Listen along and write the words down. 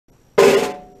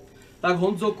Tak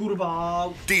Honzo, kurva.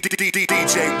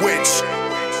 DJ Wich.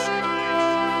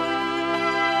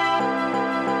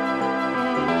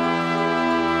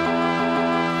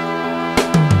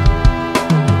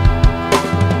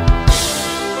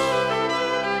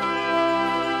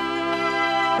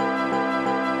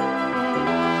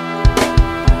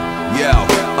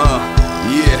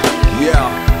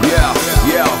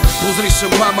 Pozri sa,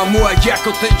 mama moja,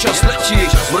 ako ten čas letí.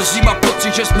 Mrzí ma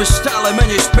pocit, že sme stále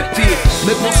menej spätí.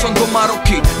 Nebol som doma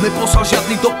roky, neposlal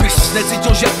žiadny dopis,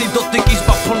 necítil žiadny dotyk,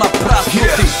 izba plná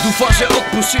prázdnoty. Dúfam, že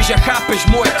odpustíš a chápeš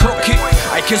moje kroky,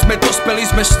 aj keď sme dospeli,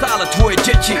 sme stále tvoje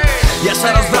deti. Ja sa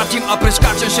raz vrátim a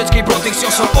preskáčem všetky ploty,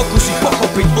 chcel som okusiť,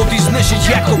 pochopiť, odísť, nežiť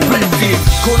ako predtým.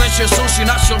 Konečne som si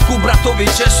našiel ku bratovi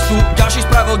cestu, ďalší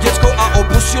spravil decko a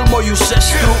opustil moju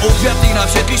sestru. Odviati na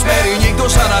všetky smery, nikto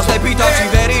sa nás nepýtal, či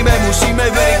veríme, musíme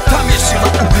veriť, tam je sila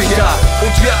ukrytá.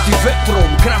 Odviati vetrom,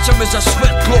 kráčame za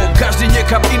svetlom, každý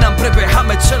niekam inám,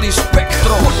 prebehame celý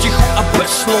spektrom. Potichu a bez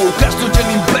slov,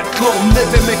 každodenným betlom,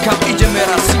 nevieme kam ideme,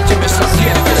 raz ideme sa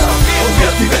zjeme.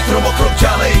 Odviati vetrom o krok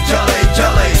ďalej, ďalej,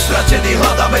 ďalej, stratený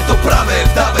hľadáme to práve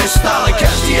v dave stále.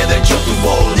 Každý jeden, čo tu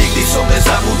bol, nikdy som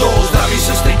nezabudol, zdraví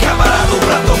sestry, kamarádov,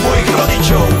 bratov, mojich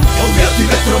rodičov. Odviati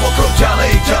vetrom o krok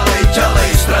ďalej, ďalej, ďalej,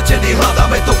 stratený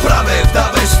hľadáme to práve v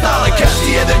dave stále. Každý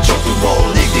jeden, čo tu bol,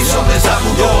 nikdy som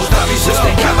nezabudol, zdraví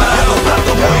sestry, kamarádov,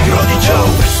 bratov, mojich rodičov.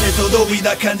 Presne to doby,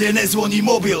 na kande nezvoní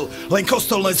mobil, len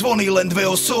kostolné zvony, len dve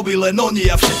osoby, len oni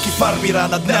a všetky farby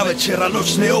rána, dňa, večera,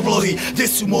 nočné oblohy. Kde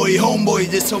sú moji homeboy,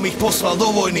 kde som ich poslal do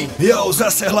vojny? Jo,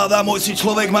 zase hľadám, môj si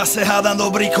človek, má se hádam,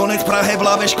 dobrý konec, Prahe, v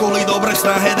hlave školy, dobre v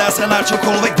snahe, dá sa na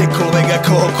čokoľvek, kdekoľvek a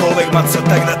kohokoľvek. Mať sa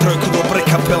tak na trojku, dobre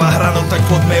kapela hrano, tak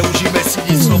poďme, užíme si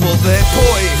nič slobodné.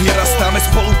 Poj, vyrastáme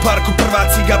spolu v parku, prvá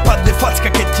ciga, padne facka,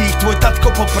 keď ti ich tvoj tatko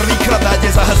po prvýkrát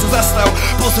nájde, zastav,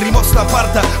 pozri, mocná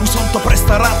parta, už som to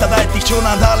prestal rátať, aj tých, čo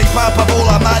nám dali, pápa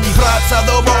volá, na nich vráť sa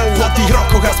domov. Po tých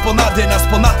rokoch aspoň na deň,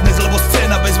 aspoň na dnes, lebo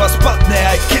scéna bez vás padne,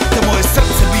 aj keď to moje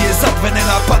srdce bije zadvené,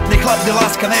 nápadne, chladne,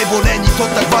 láska, nebo není to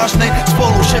tak vážne,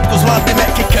 spolu všetko zvládneme,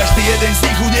 keď každý jeden z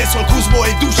nich uniesol kus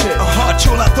mojej duše. A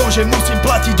čo na tom, že musím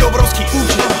platiť obrovský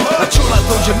účet? A čo na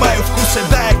tom, že majú v kuse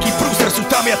dajaký prúser, sú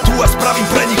tam ja tu a spravím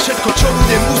pre nich všetko, čo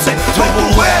budem musieť. Lebo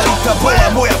lojalita bola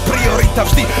moja priorita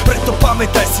vždy, preto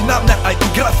pamätaj si na mňa, aj tí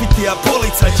grafity a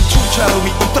policajti čučaru